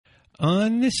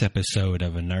On this episode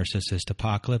of a Narcissist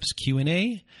Apocalypse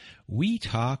Q&A, we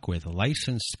talk with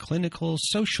licensed clinical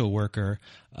social worker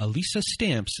Alisa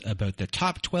Stamps about the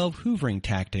top 12 hoovering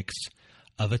tactics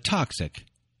of a toxic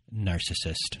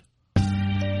narcissist.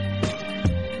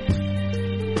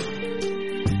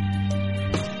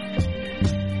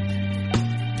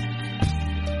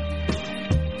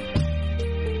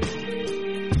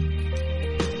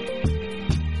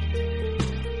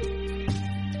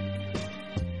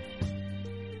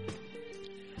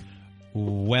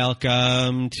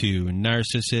 Welcome to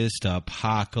Narcissist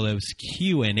Apocalypse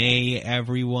Q&A,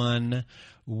 everyone.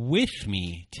 With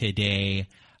me today,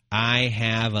 I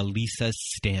have Alisa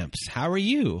Stamps. How are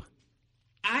you?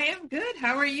 I am good.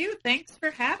 How are you? Thanks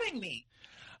for having me.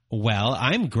 Well,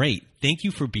 I'm great. Thank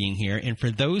you for being here. And for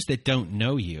those that don't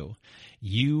know you,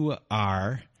 you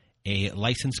are a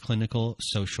licensed clinical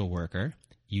social worker.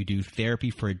 You do therapy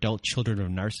for adult children of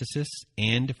narcissists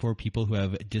and for people who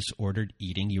have disordered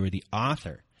eating. You are the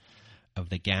author of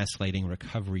the Gaslighting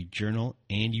Recovery Journal,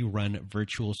 and you run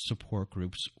virtual support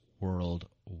groups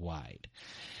worldwide.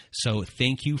 So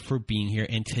thank you for being here.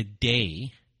 And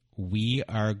today we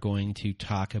are going to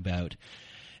talk about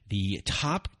the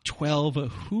top 12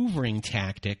 hoovering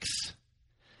tactics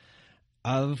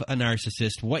of a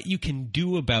narcissist, what you can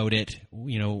do about it,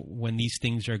 when these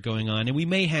things are going on. And we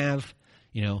may have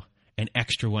an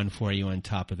extra one for you on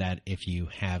top of that if you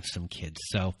have some kids.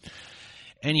 So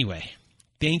anyway,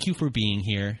 thank you for being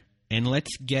here, and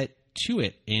let's get to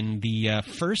it. In the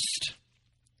first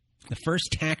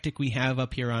tactic we have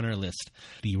up here on our list,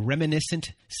 the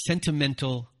reminiscent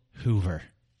sentimental hoover.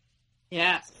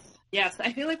 Yes.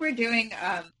 I feel like we're doing,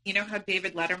 how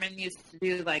David Letterman used to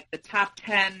do like the top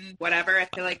 10, whatever. I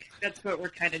feel like that's what we're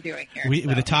kind of doing here.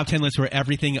 With the top 10 list where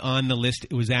everything on the list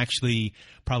was actually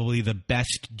probably the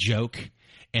best joke.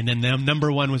 And then the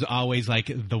number one was always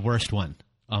like the worst one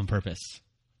on purpose.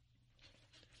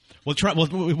 We'll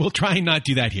try and not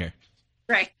do that here.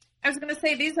 Right. I was going to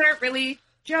say, these aren't really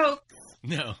jokes.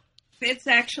 No. It's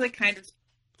actually kind of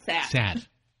sad.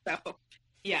 So.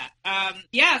 Yeah.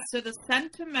 So the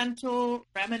sentimental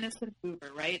reminiscent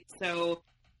hoover, right? So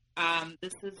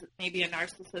this is maybe a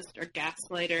narcissist or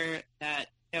gaslighter that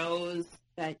knows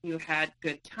that you had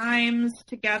good times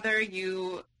together,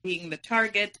 you being the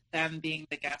target, them being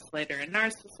the gaslighter and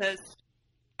narcissist.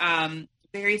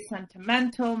 Very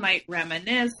sentimental, might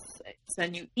reminisce,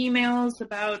 send you emails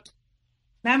about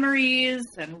memories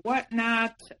and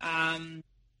whatnot.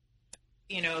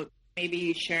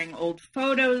 Maybe sharing old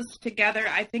photos together.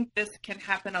 I think this can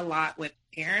happen a lot with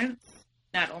parents,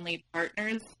 not only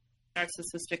partners,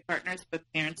 narcissistic partners, but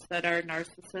parents that are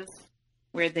narcissists,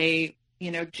 where they,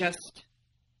 just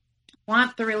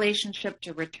want the relationship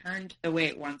to return to the way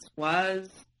it once was,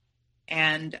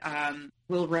 and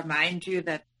will remind you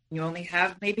that you only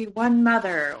have maybe one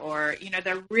mother, or,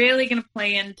 they're really going to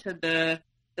play into the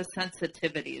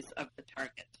sensitivities of the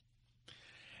target.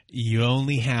 You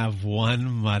only have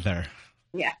one mother.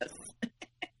 Yes.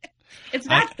 It's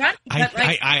not funny.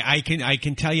 I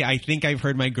can tell you, I think I've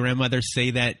heard my grandmother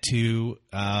say that to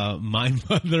my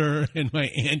mother and my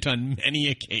aunt on many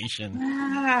occasions.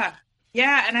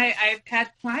 Yeah, and I've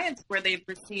had clients where they've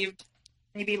received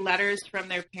maybe letters from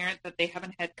their parent that they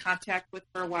haven't had contact with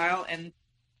for a while, and,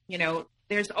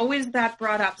 there's always that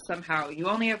brought up somehow. You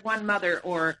only have one mother,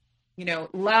 or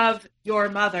love your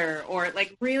mother, or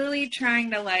like really trying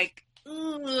to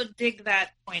dig that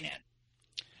point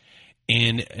in.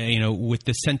 And, with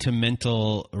the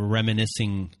sentimental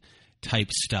reminiscing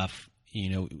type stuff,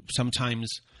 sometimes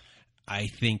I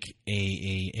think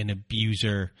an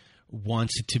abuser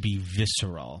wants it to be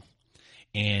visceral,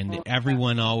 and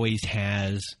everyone always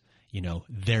has,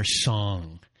 their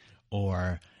song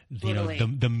or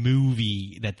the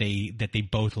movie that they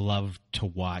both love to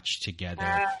watch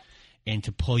together. And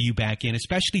to pull you back in,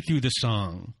 especially through the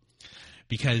song,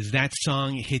 because that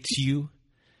song hits you,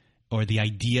 or the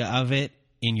idea of it,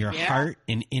 in your heart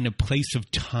and in a place of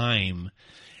time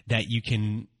that you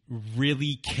can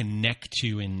really connect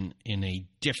to in a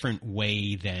different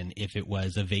way than if it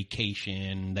was a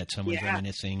vacation that someone's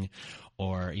reminiscing,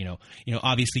 or,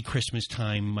 obviously Christmas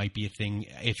time might be a thing.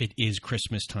 If it is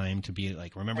Christmas time, to be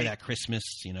like, remember that Christmas,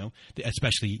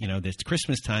 especially, this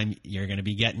Christmas time, you're going to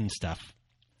be getting stuff.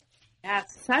 Yeah,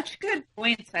 such good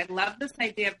points. I love this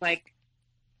idea of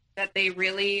that they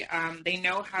really, they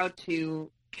know how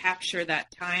to capture that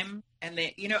time. And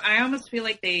they, I almost feel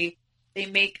like they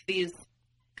make these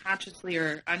consciously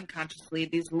or unconsciously,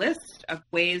 these lists of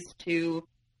ways to,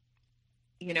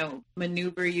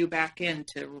 maneuver you back in,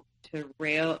 to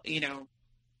reel you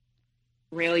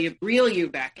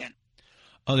back in.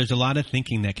 Oh, there's a lot of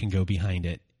thinking that can go behind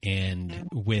it. And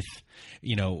with,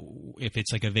 if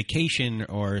it's like a vacation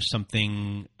or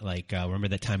something like, remember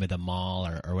that time at the mall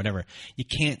or whatever, you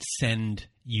can't send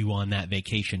you on that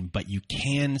vacation, but you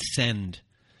can send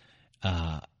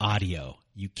audio.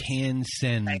 You can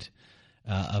send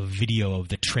a video of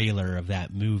the trailer of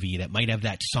that movie that might have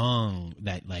that song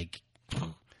that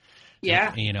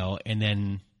and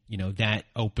then, that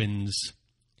opens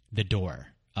the door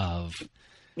of,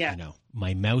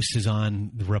 my mouse is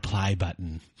on the reply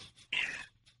button.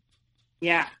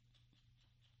 Yeah,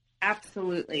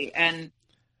 absolutely. And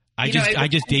I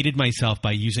just dated myself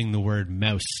by using the word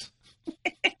mouse.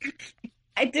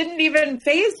 It didn't even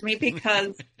faze me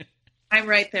because I'm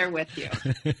right there with you.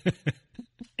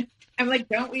 I'm like,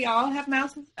 don't we all have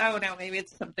mouses? Oh no, maybe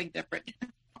it's something different.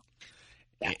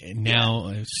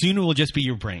 Now, soon it will just be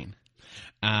your brain.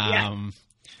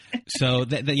 So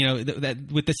that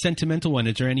with the sentimental one,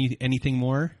 is there anything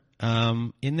more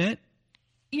in that?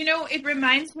 It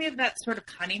reminds me of that sort of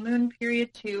honeymoon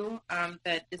period too,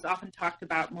 that is often talked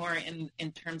about more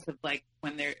in terms of like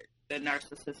when the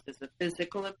narcissist is a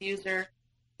physical abuser.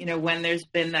 When there's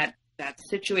been that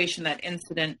situation, that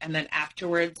incident, and then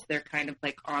afterwards they're kind of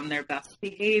like on their best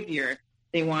behavior.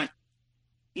 They want,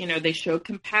 they show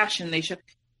compassion.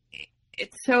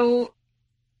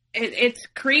 It's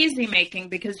crazy making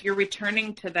because you're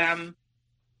returning to them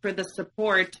for the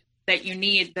support that you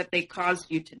need, that they caused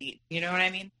you to need. You know what I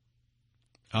mean?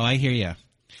 Oh, I hear you.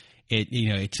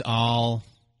 It's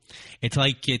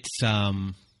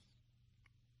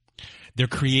they're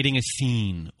creating a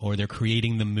scene, or they're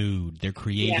creating the mood. They're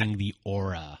creating the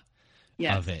aura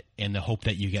of it, and the hope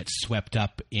that you get swept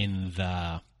up in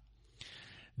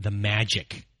the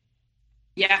magic.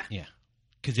 Yeah. Yeah.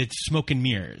 Because it's smoke and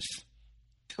mirrors.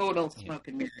 Total smoke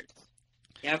and mirrors.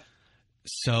 Yep.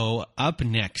 So up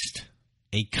next,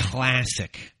 a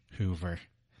classic Hoover.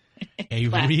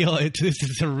 This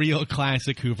is a real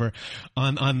classic Hoover.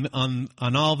 On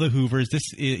all the Hoovers, this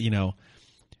is,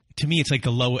 to me, it's like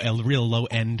a real low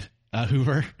end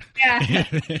Hoover. Yeah.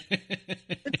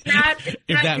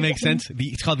 If that makes sense.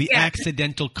 It's called the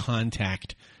accidental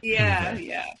contact. Yeah, Hoover.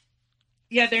 yeah.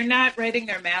 Yeah, they're not writing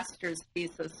their master's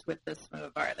thesis with this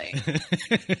move, are they?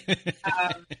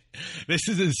 This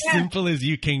is as simple as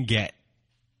you can get.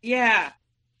 Yeah.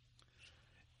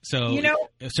 So,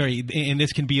 sorry, and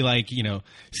this can be like,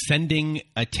 sending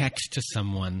a text to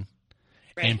someone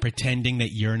and pretending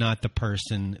that you're not the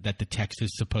person that the text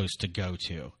is supposed to go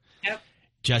to. Yep.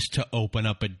 Just to open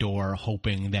up a door,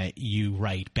 hoping that you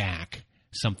write back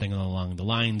something along the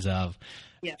lines of,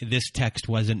 this text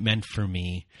wasn't meant for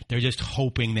me. They're just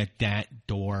hoping that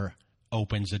door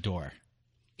opens the door.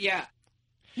 Yeah.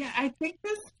 Yeah, I think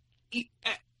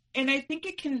and I think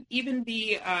it can even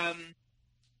be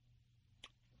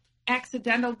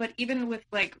accidental, but even with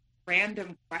like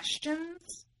random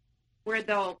questions where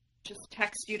they'll just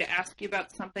text you to ask you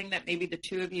about something that maybe the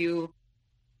two of you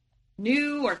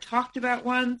knew or talked about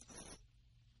once.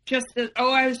 Just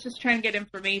I was just trying to get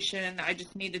information. I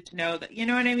just needed to know that. You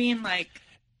know what I mean? Like,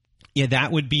 yeah,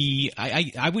 that would be.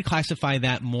 I would classify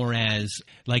that more as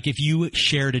like if you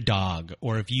shared a dog,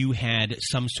 or if you had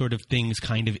some sort of things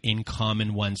kind of in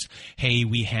common once. Hey,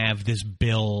 we have this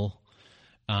bill.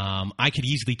 I could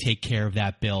easily take care of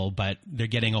that bill, but they're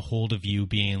getting a hold of you,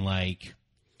 being like,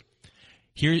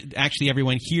 here. Actually,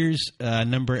 everyone, here's a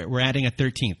number. We're adding a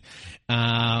 13th.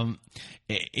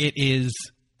 It is.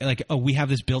 Like, oh, we have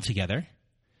this bill together,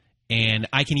 and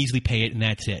I can easily pay it, and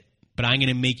that's it. But I'm going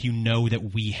to make you know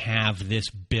that we have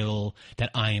this bill that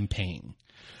I am paying.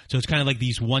 So it's kind of like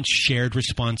these once shared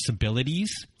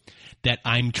responsibilities that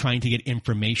I'm trying to get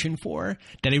information for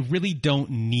that I really don't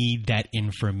need that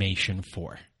information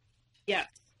for. Yes.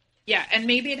 Yeah, and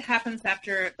maybe it happens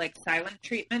after, like, silent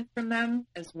treatment from them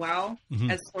as well,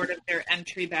 as sort of their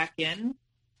entry back in.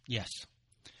 Yes.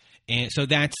 And so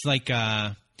that's like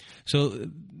so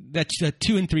that's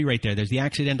 2 and 3 right there. There's the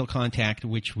accidental contact,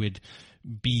 which would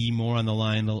be more on the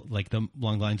line, like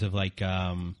along the lines of like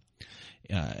someone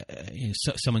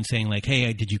saying like,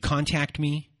 "Hey, did you contact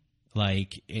me?"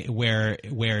 Like where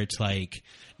it's like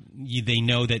they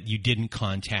know that you didn't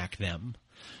contact them,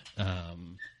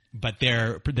 but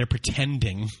they're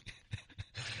pretending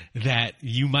that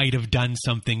you might have done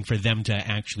something for them to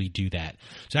actually do that.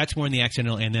 So that's more in the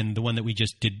accidental, and then the one that we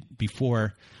just did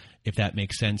before, if that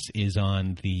makes sense, is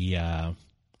on the,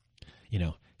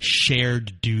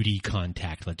 shared duty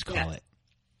contact, let's call it.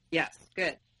 Yes,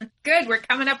 good. Good, we're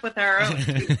coming up with our own.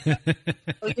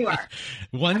 Well, you are.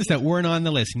 Ones that weren't on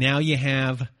the list. Now you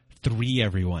have 3,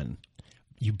 everyone.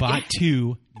 You bought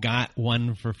 2, got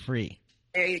 1 for free.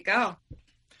 There you go.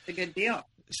 It's a good deal.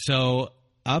 So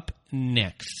up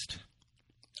next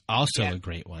Also a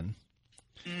great one.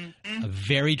 A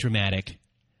very dramatic,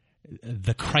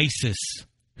 the crisis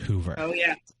Hoover. Oh,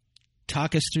 yeah.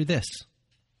 Talk us through this.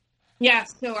 Yeah,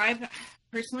 so I've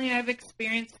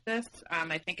experienced this.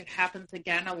 I think it happens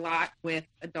again a lot with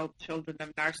adult children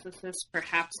of narcissists.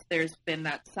 Perhaps there's been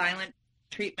that silent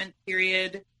treatment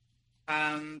period.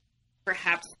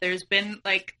 Perhaps there's been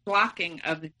like blocking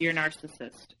of your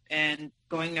narcissist and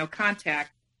going no contact.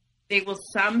 They will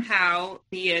somehow,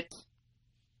 be it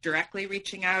directly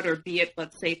reaching out or be it,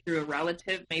 let's say, through a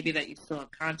relative, maybe that you still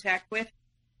have contact with,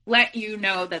 let you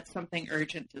know that something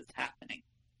urgent is happening.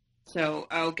 So,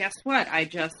 oh, guess what? I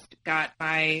just got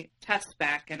my tests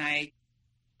back and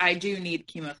I do need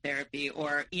chemotherapy,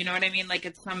 or, you know what I mean? Like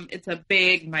it's a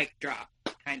big mic drop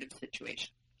kind of situation.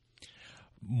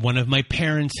 One of my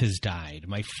parents has died.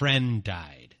 My friend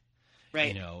died.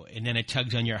 Right. You know, and then it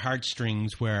tugs on your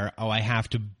heartstrings where, oh, I have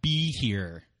to be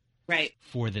here. Right.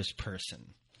 For this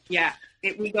person. Yeah.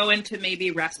 We go into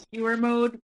maybe rescuer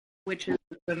mode, which is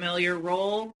a familiar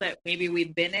role that maybe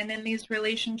we've been in these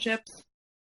relationships,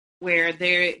 where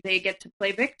they get to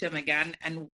play victim again,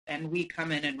 and we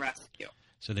come in and rescue.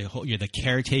 So you're the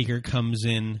caretaker comes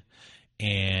in,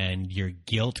 and your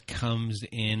guilt comes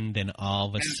in. Then all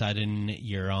of a sudden,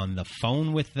 you're on the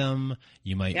phone with them.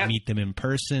 You might meet them in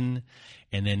person,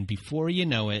 and then before you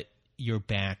know it, you're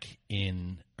back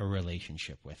in a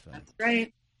relationship with them.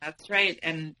 That's right.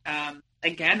 And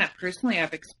again, personally,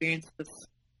 I've experienced this.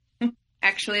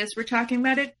 Actually, as we're talking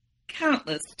about it,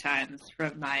 countless times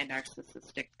from my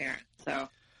narcissistic parents. So,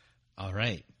 all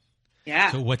right.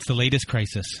 Yeah. So what's the latest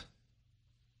crisis?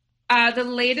 The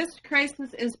latest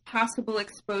crisis is possible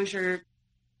exposure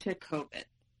to COVID.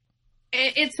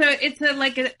 It's a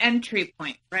like an entry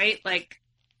point, right? Like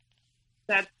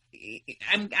that.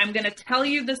 I'm going to tell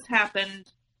you this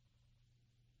happened,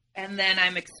 and then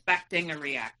I'm expecting a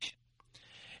reaction.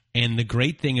 And the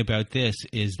great thing about this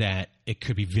is that it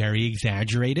could be very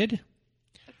exaggerated.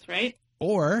 That's right.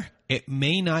 Or it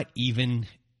may not even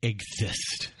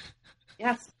exist.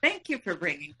 Yes, thank you for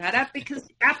bringing that up, because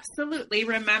absolutely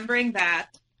remembering that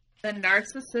the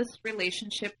narcissist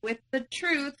relationship with the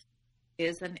truth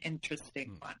is an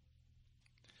interesting one.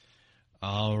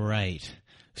 All right.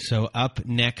 So up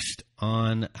next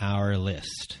on our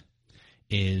list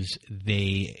is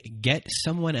they get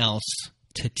someone else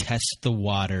to test the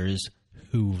waters,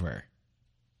 Hoover.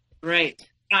 Right.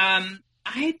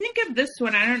 I think of this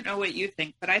one, I don't know what you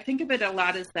think, but I think of it a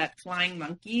lot as that flying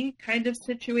monkey kind of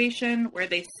situation where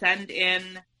they send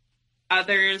in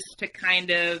others to kind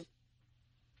of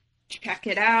check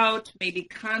it out, maybe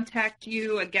contact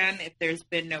you again if there's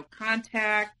been no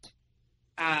contact.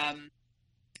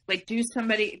 Like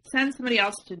send somebody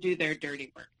else to do their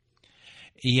dirty work.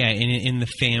 Yeah, in the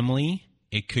family,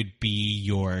 it could be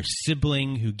your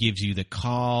sibling who gives you the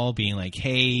call being like,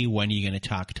 hey, when are you going to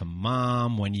talk to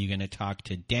mom? When are you going to talk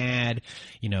to dad?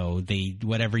 You know,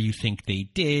 whatever you think they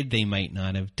did, they might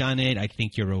not have done it. I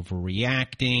think you're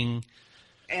overreacting.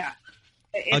 Yeah.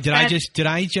 Did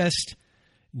I just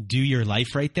do your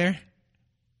life right there?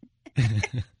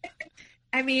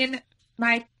 I mean,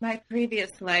 my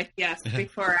previous life, yes,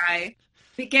 before I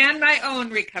began my own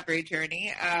recovery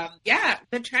journey.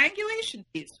 The triangulation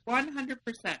piece, 100%,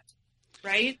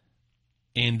 right?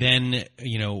 And then,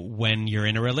 you know, when you're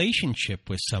in a relationship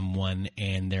with someone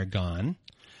and they're gone,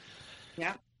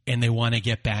 and they want to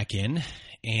get back in,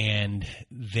 and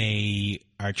they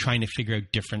are trying to figure out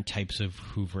different types of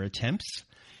Hoover attempts,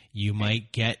 you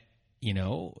might get, you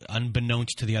know,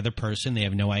 unbeknownst to the other person, they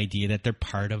have no idea that they're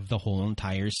part of the whole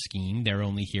entire scheme. They're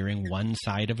only hearing one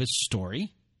side of a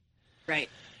story. Right.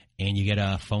 And you get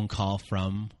a phone call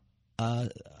from a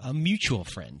mutual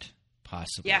friend,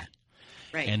 possibly. Yeah.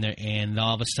 Right. And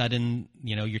all of a sudden,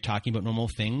 you know, you're talking about normal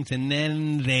things, and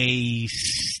then they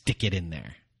stick it in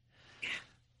there.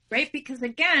 Right, because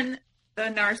again, the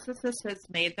narcissist has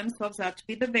made themselves out to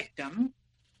be the victim.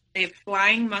 They've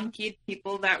flying monkeyed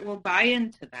people that will buy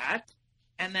into that,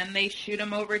 and then they shoot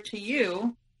them over to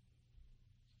you.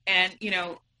 And, you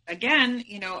know, again,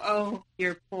 you know, oh,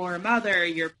 your poor mother,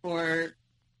 your poor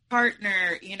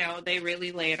partner, you know, they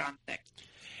really lay it on thick.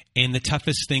 And the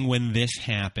toughest thing when this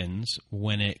happens,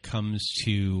 when it comes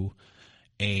to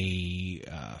a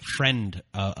friend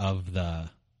of the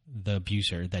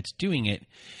abuser that's doing it,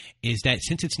 is that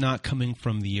since it's not coming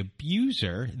from the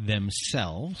abuser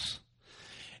themselves,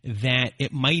 that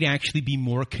it might actually be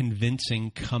more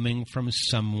convincing coming from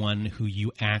someone who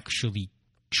you actually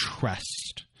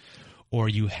trust, or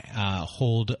you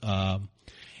hold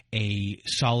a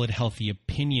solid, healthy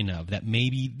opinion of, that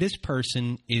maybe this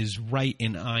person is right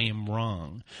and I am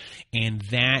wrong. And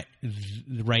that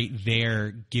right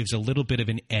there gives a little bit of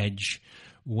an edge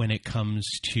when it comes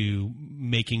to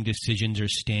making decisions or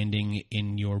standing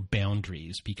in your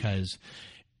boundaries. Because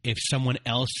if someone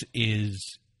else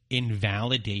is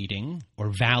invalidating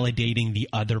or validating the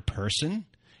other person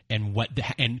and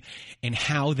and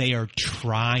how they are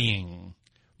trying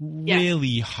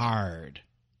really hard.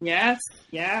 Yes.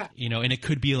 Yeah. And it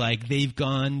could be like they've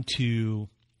gone to,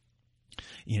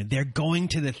 they're going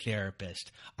to the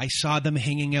therapist. I saw them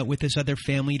hanging out with this other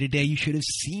family today. You should have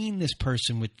seen this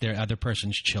person with their other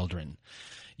person's children.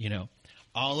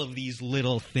 All of these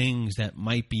little things that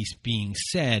might be being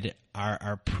said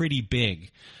are pretty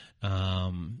big.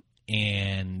 And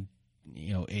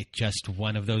it's just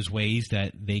one of those ways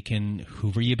that they can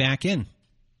hoover you back in.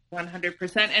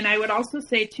 100%. And I would also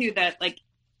say too, that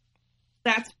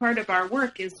that's part of our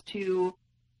work is to,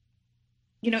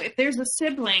 if there's a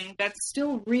sibling that's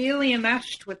still really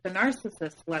enmeshed with the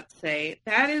narcissist, let's say,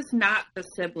 that is not the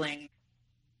sibling.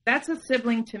 That's a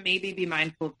sibling to maybe be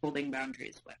mindful of holding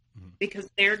boundaries with, because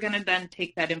they're going to then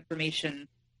take that information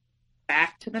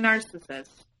back to the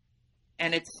narcissist,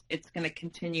 and it's going to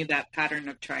continue that pattern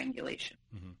of triangulation.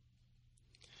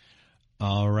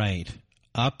 All right.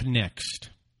 Up next,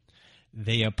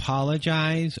 they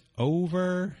apologize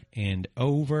over and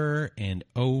over and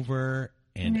over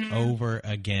and over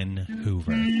again,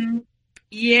 Hoover.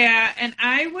 Yeah, and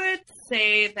I would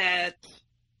say that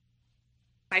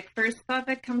my first thought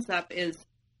that comes up is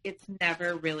it's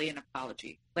never really an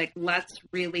apology. Let's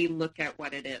really look at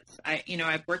what it is.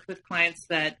 I've worked with clients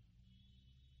that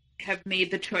have made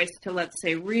the choice to, let's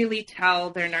say, really tell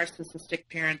their narcissistic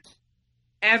parent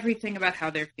everything about how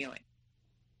they're feeling.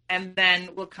 And then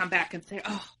we'll come back and say,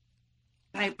 oh,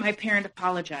 my parent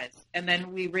apologized. And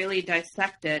then we really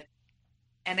dissect it.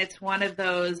 And it's one of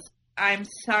those, I'm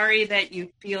sorry that you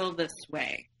feel this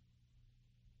way.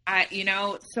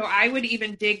 So I would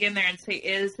even dig in there and say,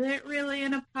 is it really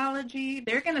an apology?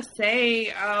 They're going to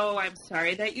say, oh, I'm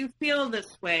sorry that you feel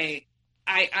this way.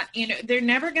 They're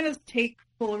never going to take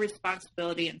full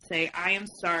responsibility and say, I am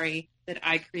sorry that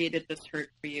I created this hurt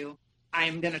for you. I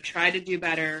am going to try to do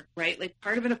better, right?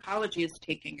 Part of an apology is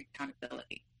taking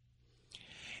accountability.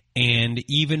 And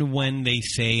even when they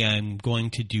say, I'm going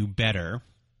to do better,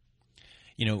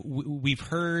 we've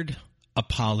heard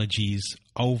apologies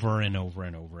over and over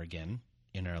and over again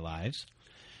in our lives.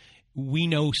 We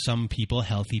know some people,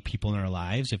 healthy people in our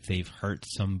lives, if they've hurt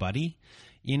somebody,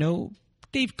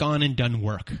 they've gone and done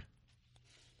work.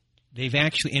 They've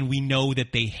actually, and we know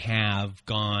that they have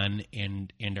gone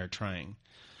and are trying.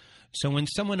 So when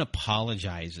someone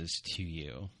apologizes to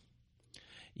you,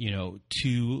 to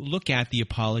look at the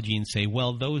apology and say,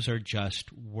 well, those are just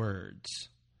words.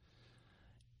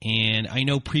 And I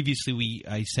know previously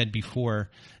I said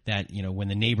before that, when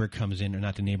the neighbor comes in, or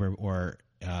not the neighbor, or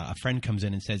a friend comes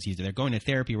in and says they're going to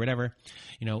therapy or whatever,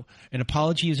 an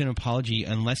apology is an apology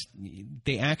unless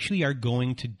they actually are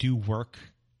going to do work,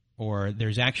 or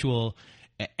there's actual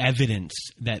evidence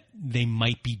that they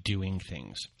might be doing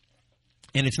things.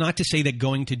 And it's not to say that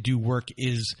going to do work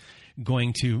is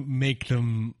going to make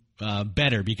them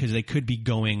better, because they could be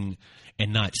going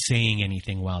and not saying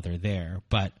anything while they're there.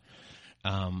 But,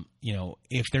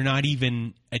 if they're not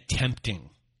even attempting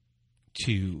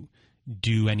to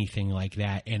do anything like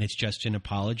that and it's just an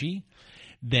apology,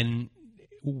 then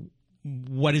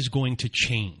what is going to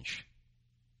change?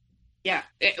 Yeah,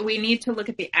 we need to look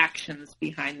at the actions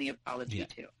behind the apology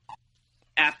too.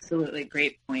 Absolutely.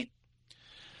 Great point.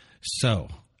 So,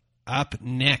 up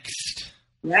next,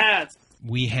 yes,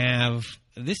 we have,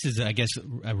 this is, I guess,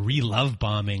 a re-love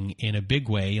bombing in a big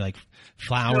way, like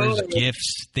flowers,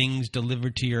 gifts, things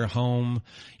delivered to your home,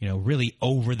 really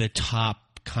over-the-top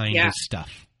kind of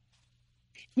stuff.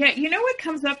 Yeah, what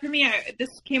comes up for me, this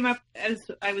came up as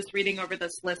I was reading over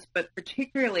this list, but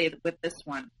particularly with this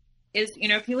one, is,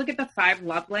 if you look at the 5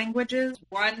 love languages,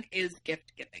 one is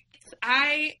gift giving.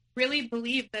 I really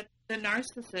believe that the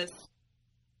narcissists,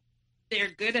 they're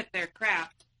good at their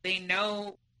craft. They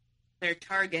know their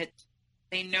target.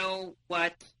 They know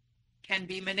what can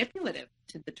be manipulative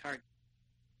to the target.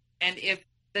 And if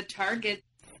the target's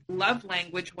love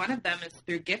language, one of them is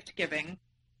through gift giving,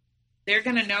 they're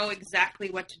going to know exactly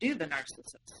what to do, the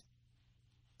narcissist.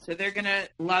 So they're going to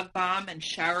love bomb and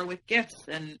shower with gifts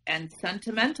and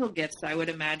sentimental gifts, I would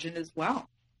imagine, as well.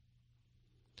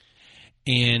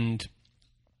 And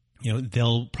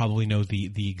they'll probably know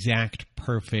the exact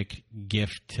perfect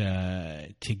gift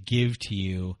to give to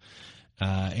you.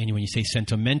 And when you say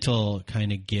sentimental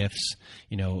kind of gifts,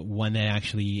 one that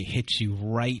actually hits you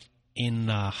right in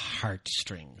the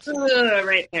heartstrings.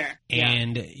 Right there.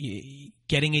 And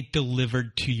getting it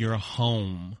delivered to your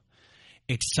home,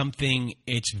 it's something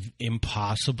it's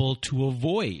impossible to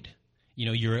avoid. You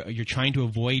know, you're trying to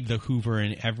avoid the Hoover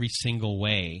in every single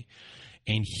way.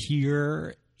 And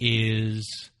here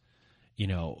is, you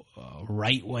know,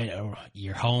 right when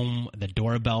you're home, the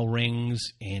doorbell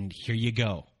rings, and here you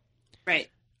go. Right.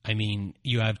 I mean,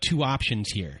 you have two options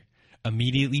here.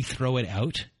 Immediately throw it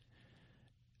out,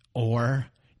 or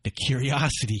the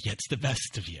curiosity gets the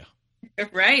best of you.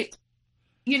 Right.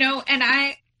 You know, and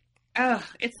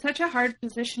it's such a hard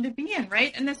position to be in,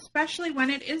 right? And especially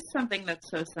when it is something that's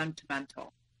so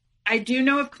sentimental. I do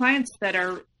know of clients that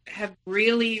have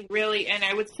really, really, and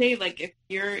I would say, like, if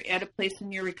you're at a place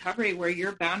in your recovery where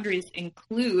your boundaries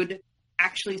include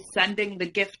actually sending the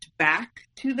gift back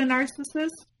to the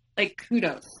narcissist, like,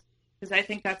 kudos. Because I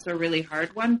think that's a really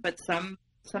hard one, but some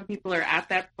people are at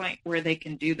that point where they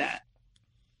can do that.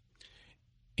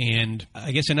 And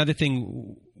I guess another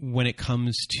thing when it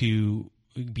comes to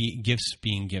gifts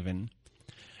being given,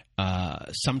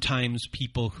 sometimes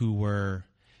people who were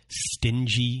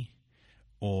stingy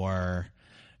or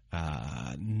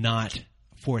not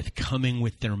forthcoming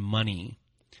with their money,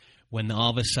 when all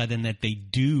of a sudden that they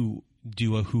do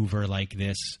a Hoover like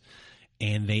this,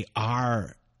 and they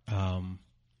are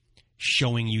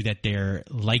showing you that they're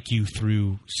like you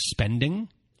through spending,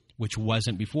 which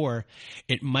wasn't before,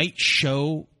 it might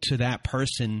show to that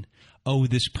person, oh,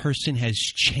 this person has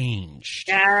changed.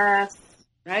 Yes,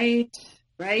 right.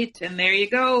 And there you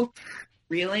go,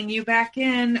 reeling you back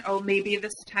in. Oh, maybe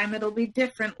this time it'll be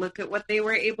different. Look at what they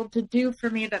were able to do for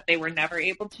me that they were never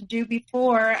able to do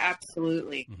before.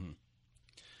 Absolutely. Mm-hmm.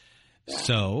 Yeah.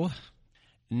 So,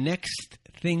 next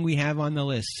thing we have on the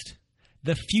list,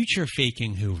 the future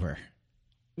faking Hoover.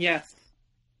 Yes.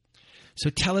 So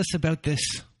tell us about this.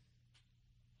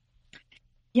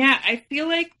 Yeah, I feel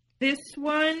like this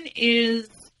one is,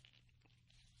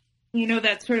 you know,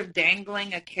 that sort of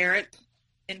dangling a carrot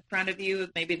in front of you,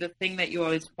 maybe the thing that you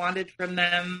always wanted from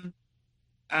them,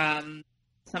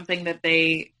 something that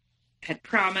they had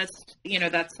promised. You know,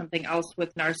 that's something else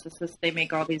with narcissists. They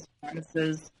make all these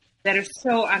promises that are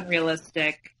so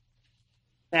unrealistic,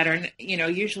 that are, you know,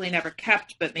 usually never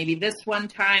kept, but maybe this one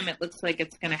time it looks like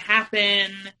it's going to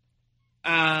happen.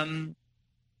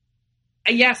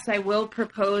 Yes, I will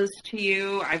propose to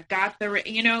you. I've got the,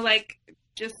 you know, like,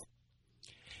 just.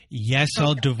 Yes, okay.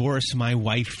 I'll divorce my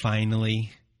wife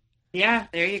finally. Yeah,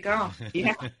 there you go.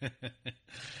 Yeah.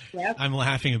 Yep. I'm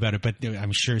laughing about it, but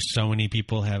I'm sure so many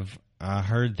people have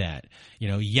heard that. You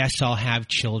know, yes, I'll have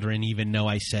children, even though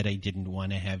I said I didn't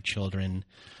want to have children.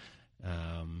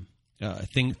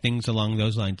 Things along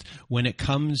those lines. When it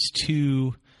comes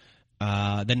to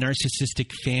the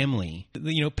narcissistic family,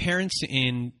 you know, parents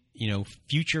in, you know,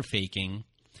 future faking,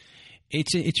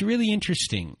 it's really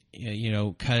interesting, you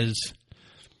know, because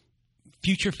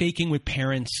future faking with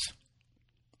parents,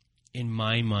 in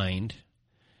my mind,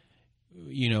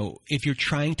 you know, if you're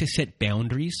trying to set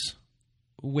boundaries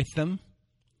with them,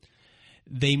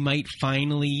 they might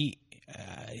finally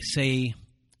say,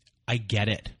 I get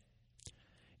it.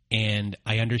 And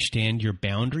I understand your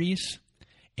boundaries,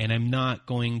 and I'm not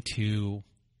going to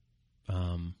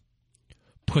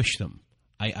push them.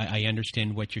 I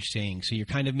understand what you're saying. So you're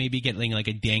kind of maybe getting like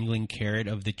a dangling carrot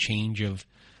of the change of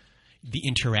the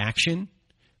interaction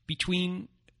between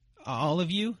all of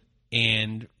you.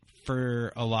 And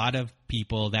for a lot of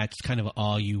people, that's kind of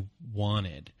all you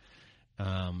wanted.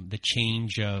 The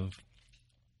change of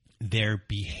their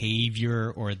behavior,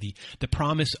 or the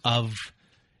promise of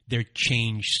their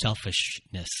changed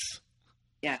selfishness.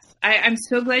 Yes. I'm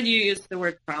so glad you used the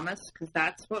word promise, because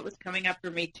that's what was coming up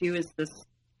for me too, is this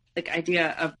like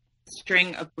idea of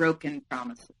string of broken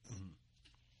promises,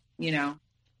 you know,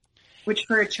 which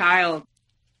for a child,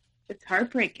 it's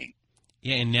heartbreaking.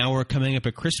 Yeah. And now we're coming up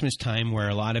at Christmas time, where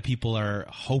a lot of people are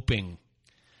hoping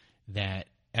that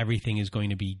everything is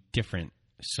going to be different.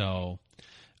 So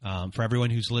for everyone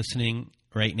who's listening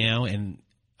right now, and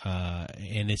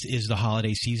this is the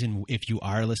holiday season, if you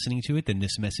are listening to it, then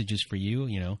this message is for you.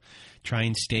 You know, try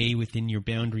and stay within your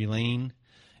boundary lane,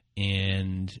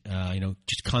 and you know,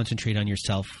 just concentrate on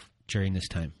yourself during this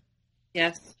time.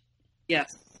 Yes.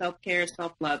 Self-care,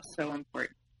 self-love, so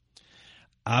important.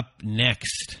 Up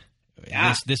next,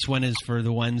 this one is for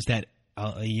the ones that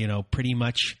you know, pretty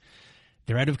much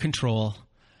they're out of control,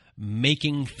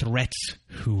 making threats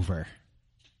Hoover.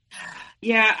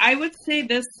 Yeah, I would say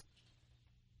this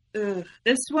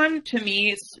one to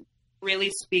me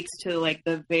really speaks to like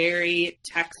the very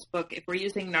textbook. If we're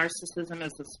using narcissism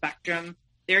as a spectrum,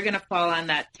 they're going to fall on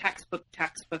that textbook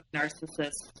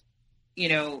narcissist, you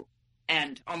know,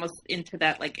 end, almost into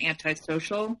that like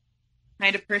antisocial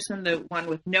kind of person, the one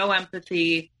with no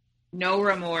empathy, no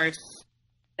remorse,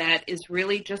 that is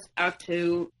really just out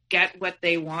to get what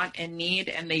they want and need,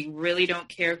 and they really don't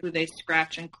care who they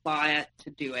scratch and claw at to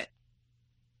do it.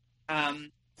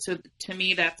 So to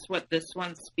me, that's what this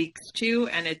one speaks to.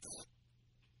 And it's,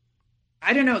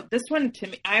 I don't know, this one to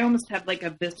me, I almost have like a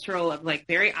visceral of like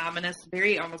very ominous,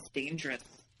 very almost dangerous.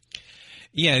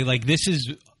 Yeah, like this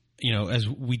is, you know, as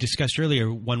we discussed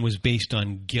earlier, one was based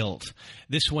on guilt.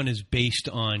 This one is based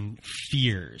on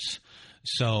fears.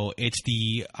 So it's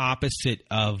the opposite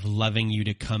of loving you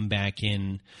to come back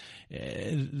in.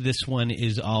 This one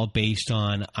is all based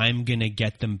on, I'm going to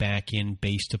get them back in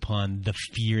based upon the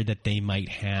fear that they might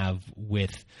have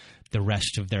with the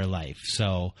rest of their life.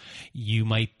 So you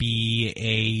might be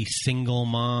a single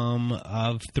mom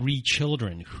of 3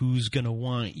 children. Who's going to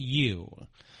want you?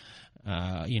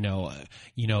 You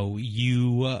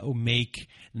make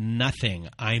nothing.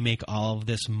 I make all of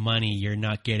this money. You're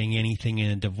not getting anything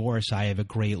in a divorce. I have a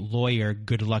great lawyer.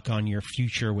 Good luck on your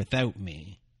future without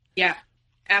me. Yeah,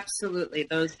 absolutely.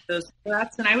 Those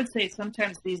threats. And I would say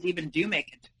sometimes these even do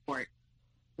make it to court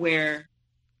where,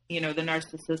 you know, the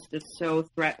narcissist is so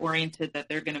threat oriented that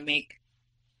they're going to make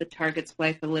the target's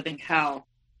life a living hell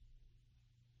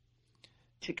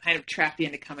to kind of trap you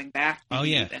into coming back. Oh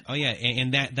yeah. Even. Oh yeah.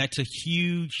 And that's a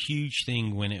huge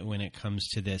thing when it comes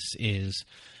to this is,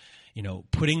 you know,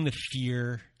 putting the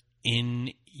fear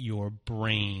in your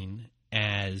brain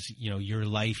as, you know, your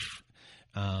life,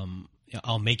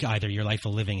 I'll make either your life a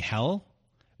living hell,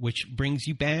 which brings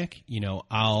you back,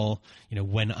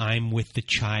 when I'm with the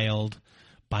child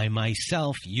by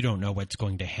myself, you don't know what's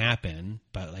going to happen,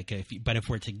 but if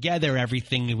we're together,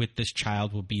 everything with this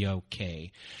child will be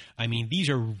okay. I mean, these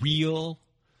are real,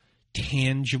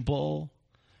 tangible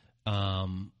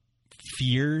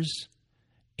fears,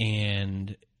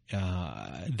 and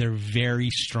they're very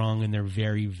strong and they're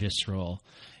very visceral.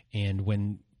 And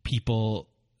when people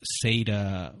say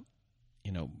to,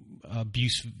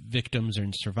 abuse victims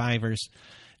and survivors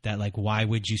that, like, why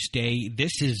would you stay?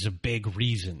 This is a big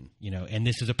reason, and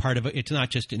this is a part of it. It's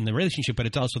not just in the relationship, but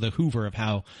it's also the Hoover of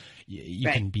how you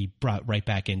right. can be brought right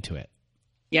back into it.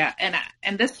 Yeah.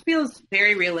 And this feels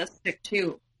very realistic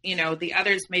too. The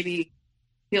others maybe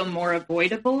feel more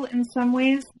avoidable in some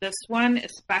ways. This one,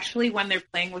 especially when they're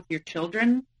playing with your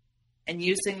children and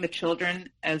using the children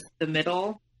as the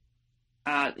middle,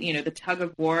 the tug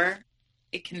of war,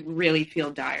 it can really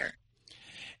feel dire.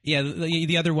 Yeah,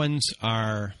 the other ones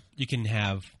are, you can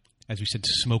have, as we said,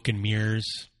 smoke and mirrors.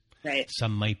 Right.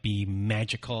 Some might be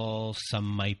magical. Some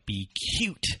might be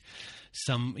cute.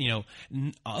 Some,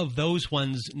 of those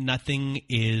ones, nothing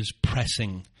is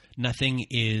pressing. Nothing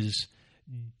is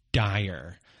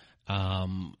dire.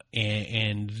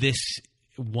 And this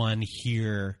one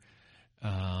here,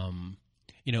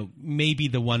 maybe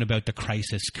the one about the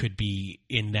crisis could be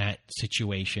in that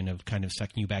situation of kind of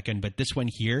sucking you back in. But this one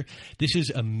here, this is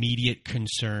immediate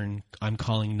concern. I'm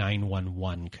calling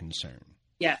 911 concern.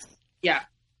 Yes. Yeah,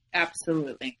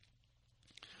 absolutely.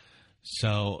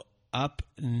 So up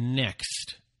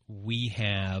next, we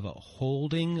have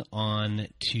holding on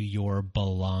to your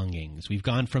belongings. We've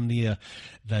gone from the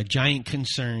giant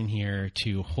concern here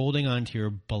to holding on to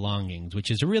your belongings,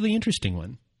 which is a really interesting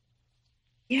one.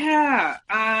 Yeah,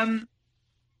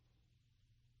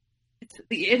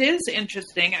 it is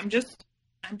interesting. I'm just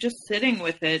sitting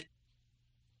with it.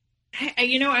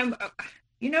 I'm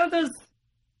those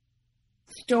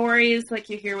stories like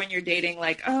you hear when you're dating,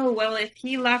 like, oh, well, if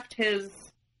he left his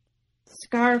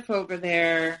scarf over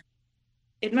there,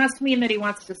 it must mean that he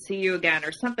wants to see you again,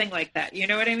 or something like that. You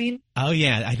know what I mean? Oh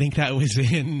yeah, I think that was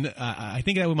in. I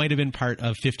think that might have been part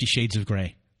of 50 Shades of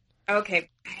Grey. Okay,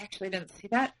 I actually didn't see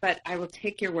that, but I will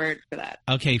take your word for that.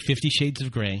 Okay, 50 Shades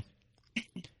of Grey.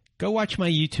 Go watch my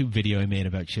YouTube video I made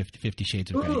about 50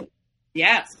 Shades of Grey. Ooh,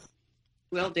 yes,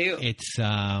 will do. It's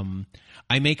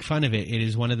I make fun of it. It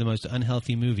is one of the most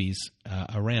unhealthy movies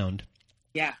around.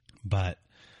 Yeah. But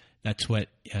that's what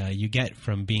you get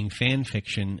from being fan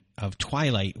fiction of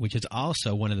Twilight, which is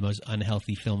also one of the most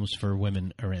unhealthy films for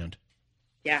women around.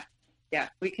 Yeah, yeah.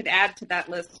 We could add to that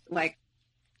list, like,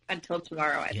 until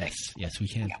tomorrow, I think. Yes, we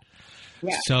can.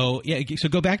 Yeah. So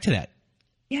go back to that.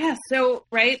 Yeah. So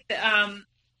right.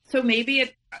 So maybe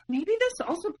this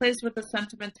also plays with the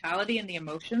sentimentality and the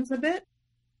emotions a bit.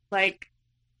 Like,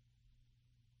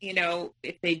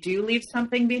 if they do leave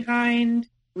something behind,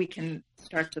 we can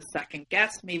start to second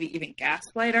guess, maybe even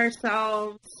gaslight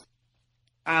ourselves.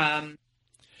 But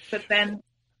then,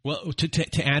 well,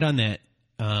 to add on that.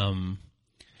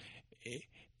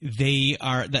 They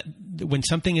are that when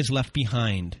something is left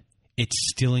behind, it's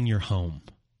still in your home.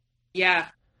 Yeah,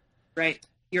 right.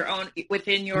 Your own,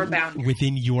 within your boundaries.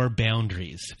 Within your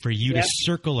boundaries, for you to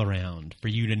circle around, for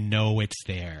you to know it's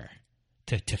there,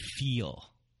 to feel.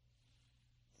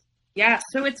 Yeah,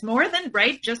 so it's more than,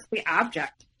 right, just the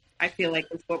object, I feel like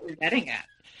is what we're getting at.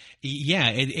 Yeah,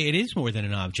 it is more than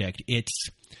an object. It's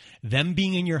them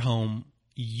being in your home,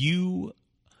 you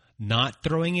not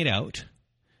throwing it out,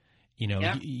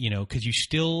 because you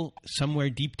still, somewhere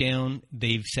deep down,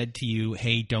 they've said to you,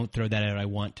 hey, don't throw that out. I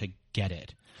want to get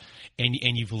it. And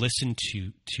you've listened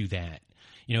to that.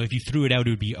 If you threw it out, it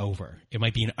would be over. It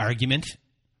might be an argument.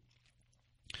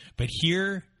 But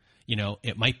here,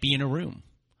 it might be in a room.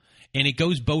 And it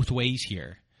goes both ways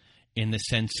here in the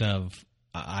sense of,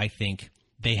 I think,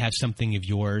 they have something of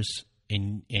yours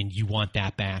and you want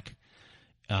that back.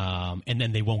 And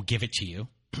then they won't give it to you.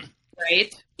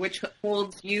 Right, which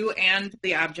holds you and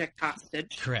the object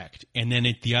hostage. Correct. And then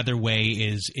the other way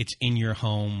is it's in your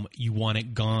home, you want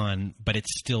it gone, but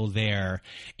it's still there,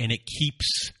 and it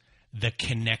keeps the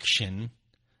connection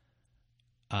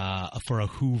for a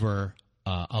Hoover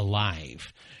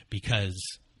alive. Because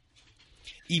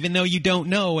even though you don't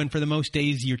know, and for the most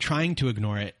days you're trying to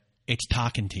ignore it, it's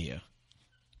talking to you.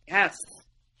 Yes.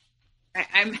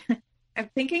 I'm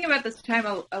thinking about this time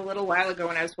a little while ago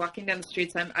when I was walking down the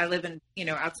streets. I live in,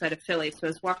 outside of Philly. So I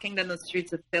was walking down the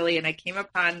streets of Philly and I came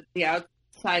upon the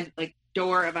outside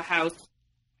door of a house,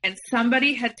 and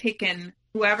somebody had taken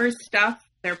whoever's stuff,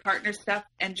 their partner's stuff,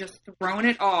 and just thrown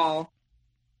it all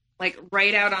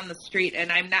right out on the street.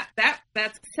 And I'm not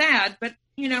that's sad, but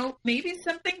maybe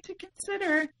something to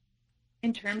consider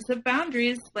in terms of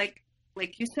boundaries, like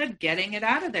you said, getting it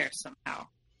out of there somehow.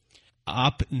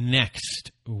 Up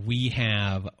next, we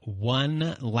have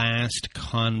One Last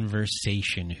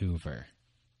Conversation, Hoover.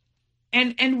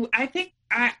 And I think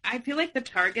I feel like the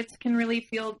targets can really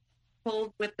feel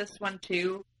pulled with this one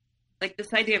too. Like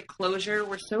this idea of closure.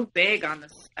 We're so big on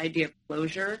this idea of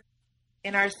closure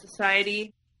in our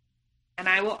society. And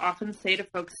I will often say to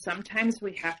folks, sometimes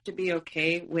we have to be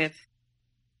okay with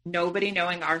nobody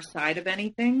knowing our side of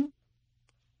anything.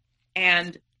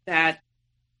 And that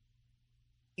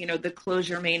the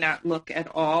closure may not look at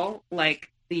all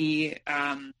like the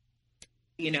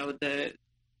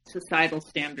societal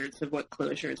standards of what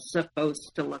closure is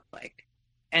supposed to look like,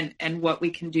 and what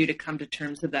we can do to come to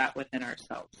terms with that within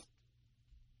ourselves.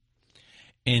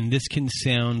 And this can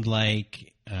sound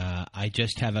like I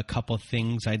just have a couple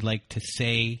things I'd like to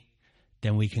say,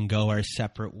 then we can go our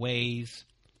separate ways.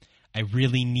 I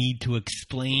really need to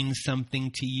explain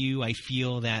something to you. I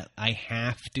feel that I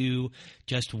have to.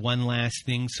 Just one last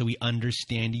thing so we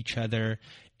understand each other,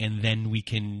 and then we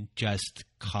can just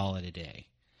call it a day.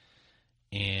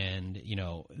 And,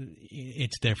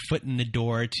 it's their foot in the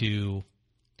door to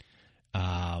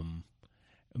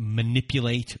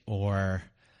manipulate or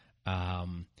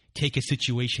take a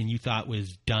situation you thought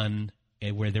was done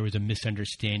where there was a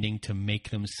misunderstanding to make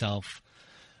themselves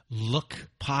look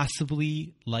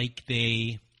possibly like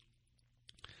they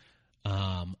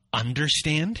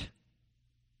understand.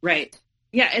 Right.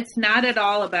 Yeah, it's not at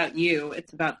all about you.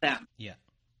 It's about them. Yeah.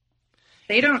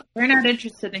 They're not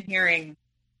interested in hearing,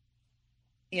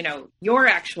 your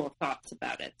actual thoughts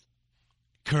about it.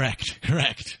 Correct.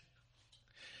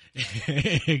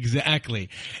 Exactly.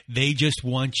 They just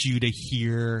want you to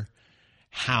hear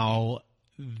how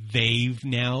they've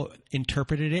now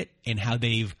interpreted it and how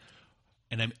they've,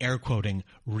 and I'm air quoting,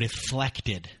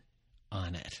 reflected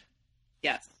on it.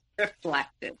 Yes,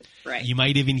 reflected. Right. You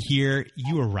might even hear,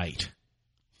 you were right.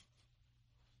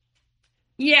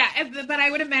 Yeah, but I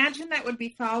would imagine that would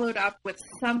be followed up with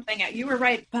something. You were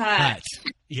right, but.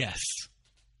 Yes.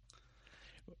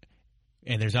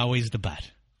 And there's always the but.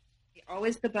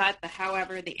 Always the but, the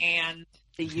however, the and,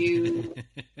 the you.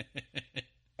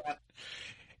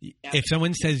 Yep. If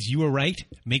someone says you were right,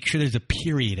 make sure there's a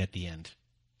period at the end.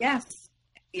 Yes.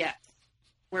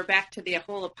 We're back to the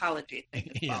whole apology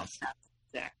thing as well. Yes.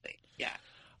 Exactly. Yeah.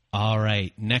 All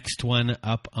right. Next one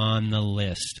up on the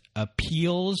list.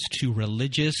 Appeals to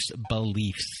religious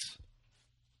beliefs.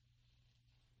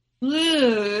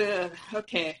 Ugh,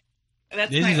 okay.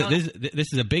 This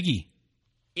is a biggie.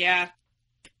 Yeah.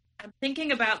 I'm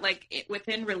thinking about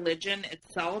within religion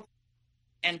itself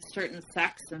and certain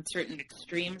sects and certain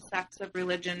extreme sects of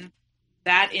religion,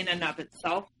 that in and of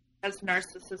itself has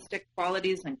narcissistic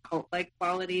qualities and cult-like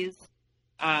qualities.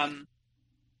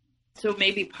 So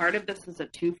maybe part of this is a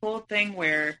twofold thing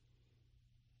where,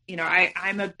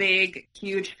 I'm a big,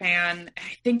 huge fan.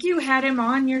 I think you had him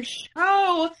on your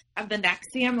show of the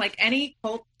NXIVM, any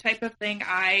cult type of thing.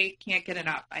 I can't get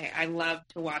enough. I love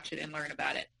to watch it and learn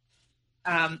about it.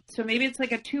 So maybe it's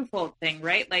like a twofold thing,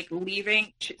 right? Like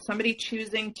somebody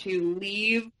choosing to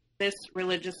leave this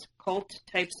religious cult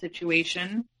type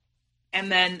situation,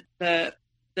 and then the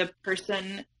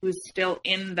person who's still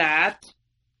in that,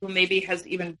 who maybe has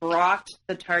even brought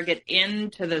the target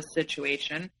into the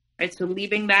situation, right? So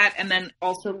leaving that, and then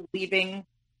also leaving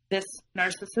this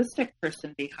narcissistic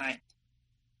person behind.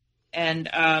 And,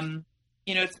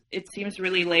 it seems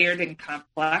really layered and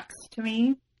complex to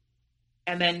me.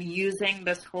 And then using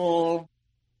this whole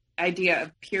idea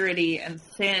of purity and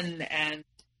sin and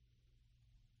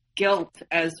guilt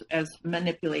as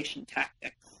manipulation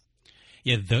tactics.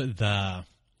 Yeah, the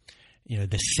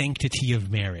sanctity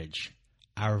of marriage,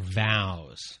 our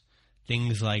vows,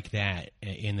 things like that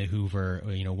in the Hoover,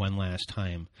 one last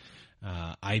time.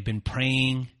 I've been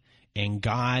praying and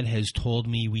God has told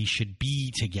me we should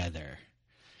be together.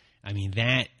 I mean,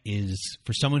 that is,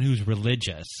 for someone who's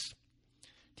religious,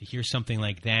 to hear something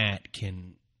like that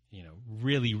can,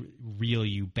 really reel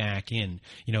you back in.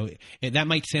 That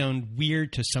might sound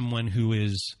weird to someone who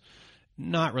is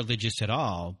not religious at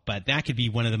all, but that could be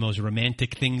one of the most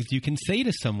romantic things you can say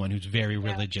to someone who's very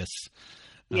religious.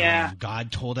 Yeah.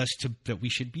 God told us that we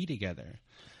should be together.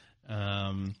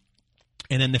 And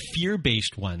then the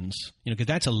fear-based ones, because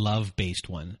that's a love-based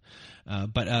one.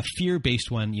 But a fear-based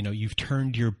one, you've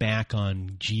turned your back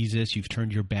on Jesus. You've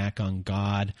turned your back on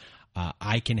God.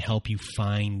 I can help you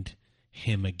find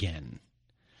him again.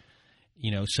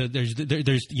 So there's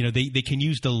they can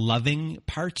use the loving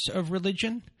parts of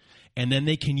religion, and then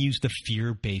they can use the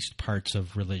fear-based parts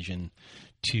of religion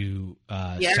to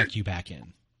suck you back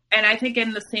in. And I think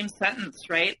in the same sentence,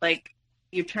 right? Like,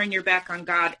 you turn your back on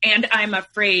God, and I'm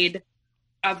afraid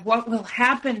of what will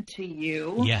happen to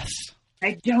you. Yes.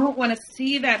 I don't want to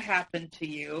see that happen to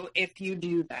you if you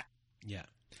do that. Yeah.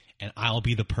 And I'll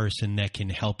be the person that can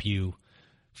help you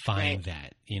find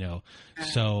that,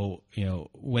 So,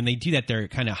 when they do that, they're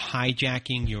kind of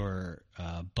hijacking your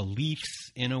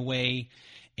beliefs in a way,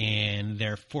 and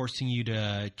they're forcing you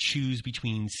to choose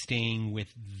between staying with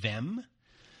them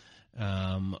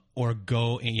or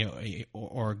go,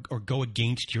 or go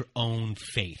against your own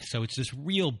faith. So it's this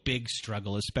real big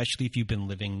struggle, especially if you've been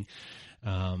living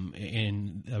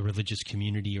in a religious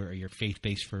community or your faith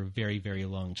base for a very, very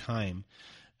long time.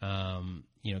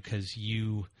 Because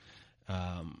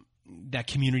that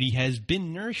community has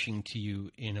been nourishing to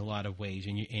you in a lot of ways,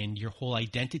 and your whole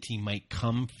identity might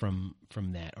come from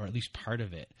that, or at least part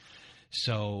of it.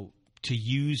 So to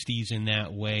use these in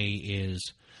that way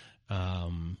is,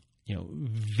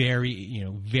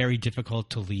 very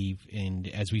difficult to leave. And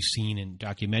as we've seen in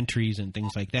documentaries and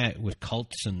things like that with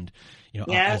cults and,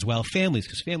 as well families,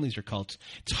 because families are cults,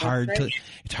 it's hard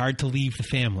to leave the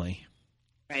family.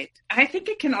 Right. I think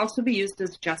it can also be used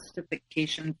as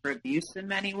justification for abuse in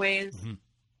many ways.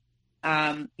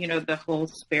 Mm-hmm. The whole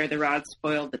spare the rod,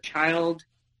 spoil the child.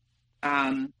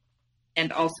 And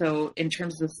also in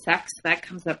terms of sex, that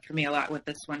comes up for me a lot with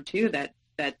this one too, that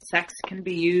sex can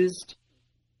be used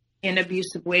in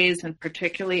abusive ways, and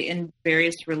particularly in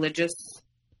various religious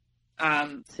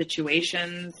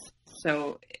situations.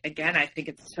 So again, I think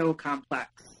it's so complex.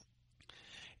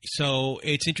 So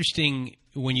it's interesting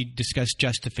when you discuss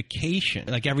justification,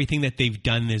 like everything that they've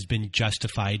done has been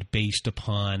justified based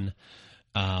upon,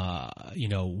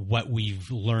 what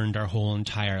we've learned our whole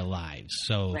entire lives.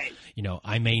 So, right.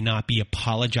 I may not be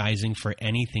apologizing for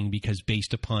anything because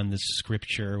based upon the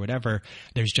scripture or whatever,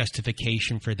 there's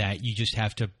justification for that. You just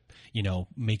have to,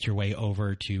 make your way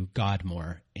over to God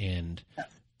more and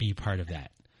be part of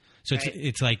that. So right.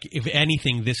 It's like, if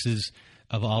anything, this is,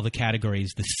 of all the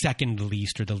categories, the second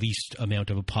least or the least amount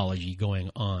of apology going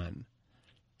on.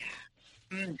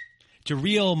 Mm. It's a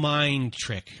real mind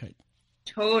trick.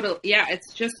 Total. Yeah,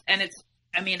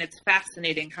 it's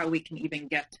fascinating how we can even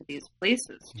get to these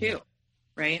places too,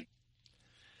 right?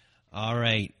 All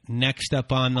right. Next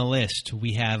up on the list,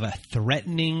 we have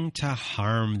threatening to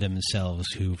harm themselves,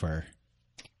 Hoover.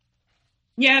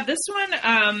 Yeah, this one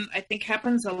I think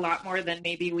happens a lot more than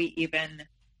maybe we even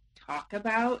talk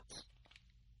about.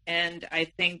 And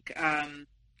I think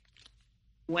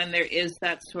when there is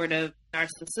that sort of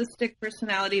narcissistic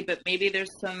personality, but maybe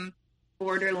there's some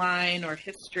borderline or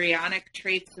histrionic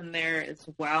traits in there as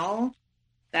well,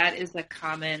 that is a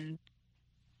common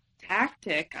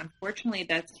tactic, unfortunately,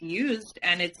 that's used.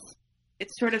 And it's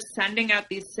sort of sending out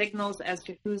these signals as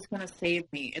to who's going to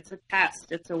save me. It's a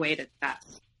test. It's a way to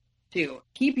test, too.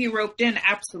 Keep you roped in,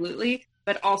 absolutely,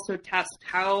 but also test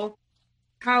how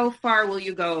far will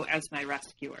you go as my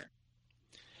rescuer?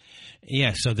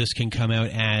 Yeah, so this can come out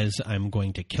as I'm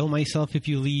going to kill myself if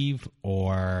you leave,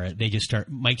 or they just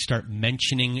might start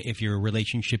mentioning if your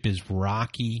relationship is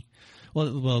rocky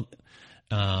Well,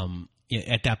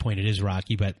 at that point it is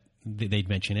rocky, but they'd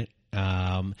mention it.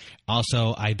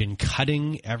 Also, I've been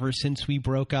cutting ever since we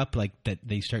broke up, like that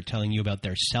they start telling you about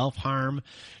their self-harm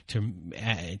to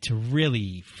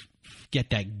really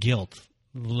get that guilt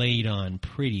laid on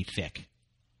pretty thick.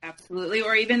 Absolutely.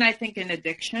 Or even I think in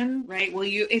addiction, right?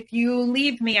 If you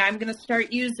leave me, I'm going to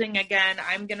start using again.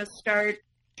 I'm going to start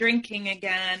drinking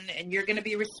again, and you're going to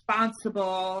be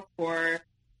responsible for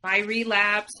my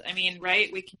relapse. I mean, right?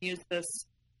 We can use this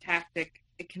tactic.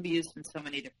 It can be used in so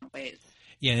many different ways.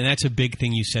 Yeah, and that's a big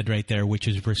thing you said right there, which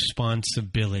is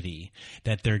responsibility,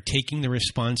 that they're taking the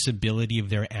responsibility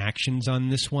of their actions on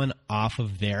this one off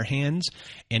of their hands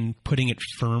and putting it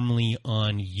firmly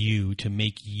on you to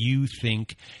make you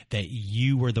think that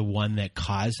you were the one that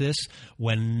caused this,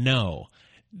 when no,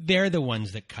 they're the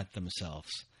ones that cut themselves.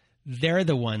 They're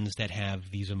the ones that have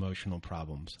these emotional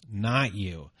problems, not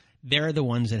you. They're the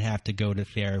ones that have to go to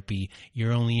therapy.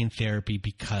 You're only in therapy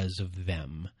because of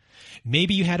them.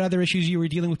 Maybe you had other issues you were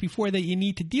dealing with before that you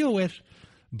need to deal with,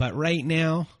 but right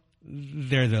now,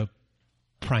 they're the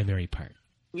primary part.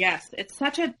 Yes, it's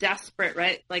such a desperate,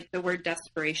 right? Like the word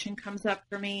desperation comes up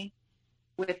for me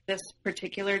with this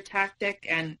particular tactic.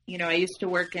 And, I used to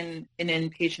work in an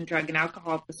inpatient drug and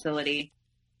alcohol facility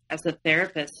as a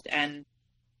therapist, and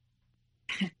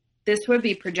this would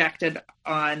be projected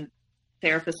on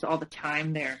therapists all the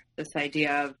time there, this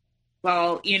idea of,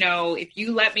 well, if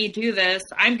you let me do this,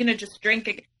 I'm going to just drink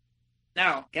it.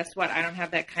 No, guess what? I don't have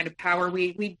that kind of power.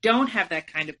 We don't have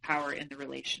that kind of power in the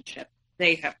relationship.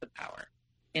 They have the power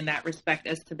in that respect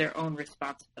as to their own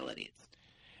responsibilities.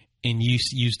 And you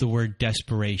use the word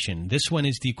desperation. This one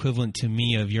is the equivalent to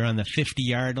me of you're on the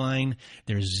 50-yard line.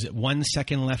 There's 1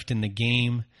 second left in the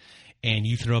game, and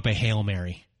you throw up a Hail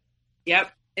Mary.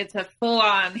 Yep. It's a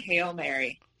full-on Hail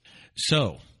Mary.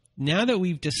 So now that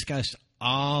we've discussed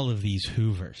all of these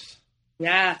Hoovers.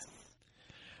 Yes.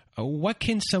 What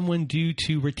can someone do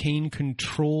to retain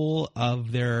control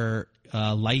of their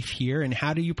life here, and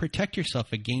how do you protect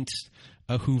yourself against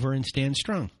a Hoover and stand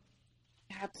strong?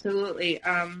 Absolutely.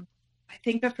 I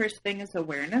think the first thing is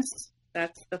awareness.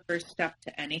 That's the first step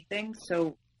to anything.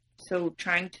 So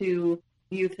trying to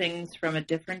view things from a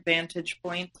different vantage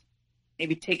point,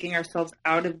 maybe taking ourselves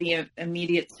out of the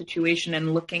immediate situation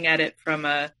and looking at it from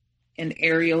an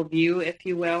aerial view, if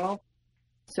you will.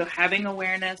 So having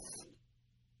awareness,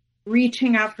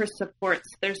 reaching out for supports.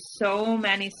 There's so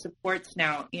many supports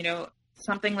now,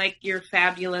 something like your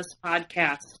fabulous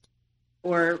podcast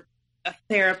or a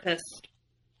therapist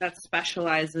that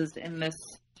specializes in this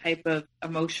type of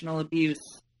emotional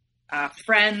abuse,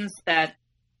 friends that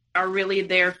are really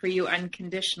there for you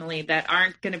unconditionally, that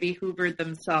aren't going to be Hoovered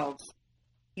themselves.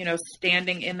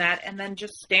 Standing in that, and then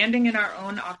just standing in our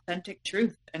own authentic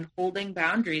truth and holding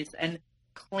boundaries and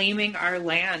claiming our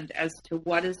land as to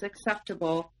what is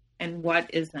acceptable and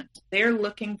what isn't. They're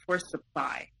looking for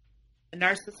supply. The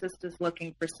narcissist is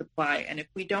looking for supply. And if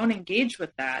we don't engage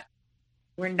with that,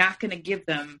 we're not going to give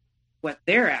them what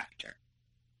they're after.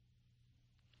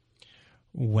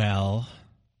 Well,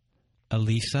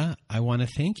 Alisa, I want to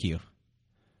thank you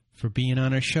for being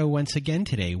on our show once again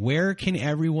today. Where can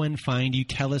everyone find you?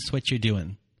 Tell us what you're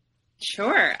doing.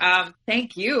 Sure.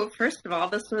 Thank you. First of all,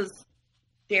 this was,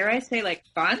 dare I say,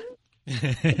 fun?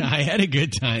 I had a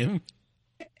good time.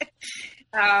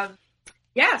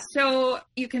 So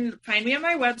you can find me on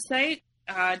my website,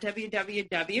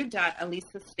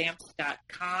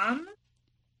 www.alisastamps.com.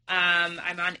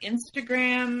 I'm on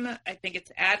Instagram. I think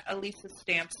it's at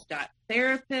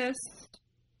alisastamps.therapist.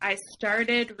 I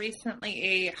started recently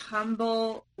a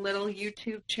humble little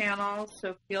YouTube channel,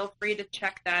 so feel free to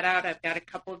check that out. I've got a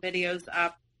couple of videos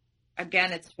up.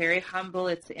 Again, it's very humble.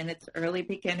 It's in its early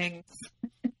beginnings.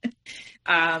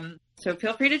 So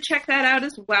feel free to check that out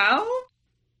as well.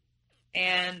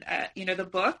 And, the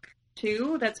book,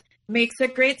 too, that makes a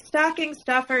great stocking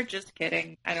stuffer. Just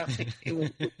kidding. I don't think it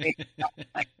will make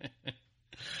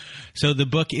So the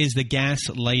book is The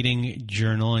Gaslighting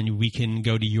Journal, and we can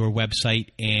go to your website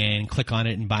and click on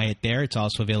it and buy it there. It's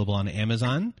also available on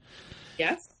Amazon.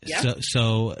 Yes.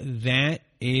 So that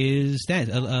is that.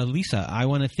 Alisa, I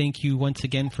want to thank you once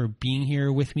again for being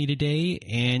here with me today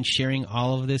and sharing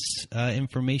all of this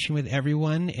information with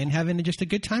everyone and having just a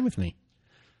good time with me.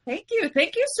 Thank you.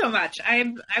 Thank you so much.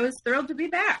 I was thrilled to be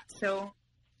back. So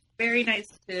very nice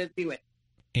to be with you.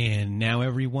 And now,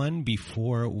 everyone,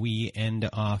 before we end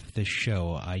off the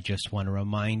show, I just want to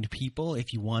remind people,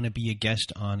 if you want to be a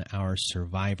guest on our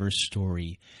Survivor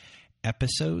Story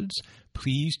episodes,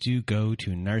 please do go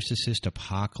to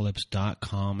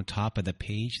narcissistapocalypse.com. Top of the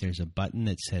page, there's a button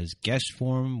that says guest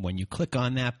form. When you click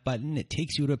on that button, it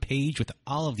takes you to a page with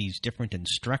all of these different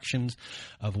instructions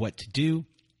of what to do.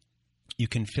 You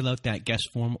can fill out that guest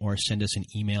form or send us an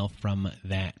email from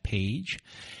that page.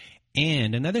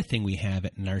 And another thing we have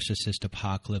at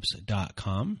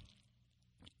narcissistapocalypse.com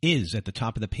is at the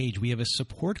top of the page, we have a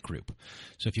support group.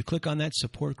 So if you click on that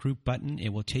support group button, it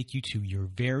will take you to your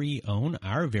very own,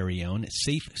 our very own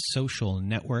safe social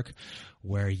network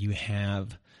where you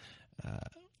have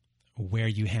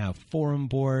forum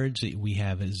boards. We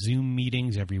have Zoom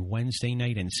meetings every Wednesday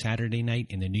night and Saturday night.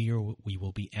 In the new year, we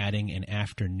will be adding an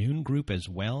afternoon group as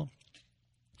well.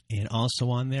 And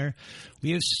also on there,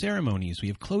 we have ceremonies. We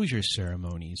have closure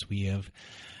ceremonies. We have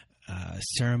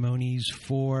ceremonies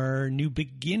for new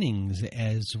beginnings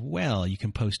as well. You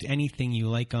can post anything you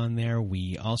like on there.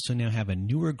 We also now have a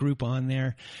newer group on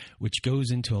there, which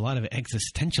goes into a lot of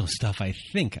existential stuff, I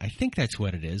think. I think that's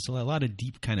what it is. A lot of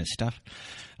deep kind of stuff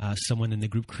someone in the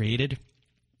group created.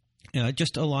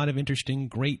 Just a lot of interesting,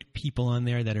 great people on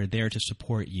there that are there to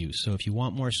support you. So if you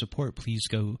want more support, please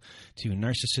go to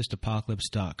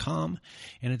narcissistapocalypse.com.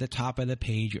 And at the top of the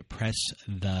page, press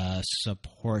the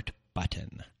support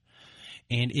button.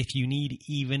 And if you need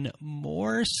even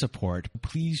more support,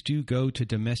 please do go to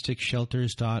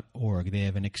domesticshelters.org. They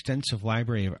have an extensive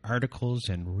library of articles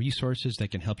and resources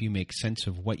that can help you make sense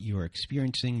of what you are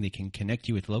experiencing. They can connect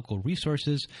you with local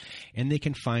resources, and they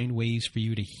can find ways for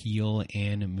you to heal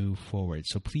and move forward.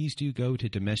 So please do go to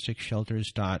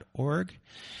domesticshelters.org.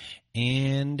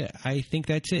 And I think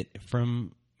that's it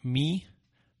from me,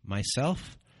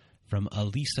 myself, from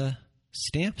Alisa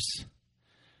Stamps.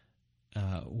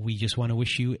 We just want to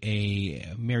wish you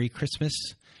a Merry Christmas,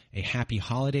 a Happy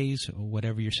Holidays,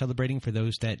 whatever you're celebrating. For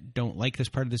those that don't like this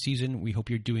part of the season, we hope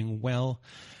you're doing well.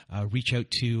 Reach out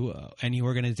to any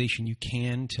organization you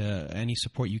can, to any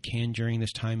support you can during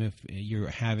this time if you're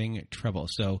having trouble.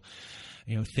 So,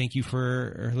 thank you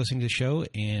for listening to the show.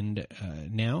 And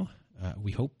now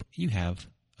we hope you have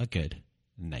a good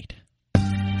night.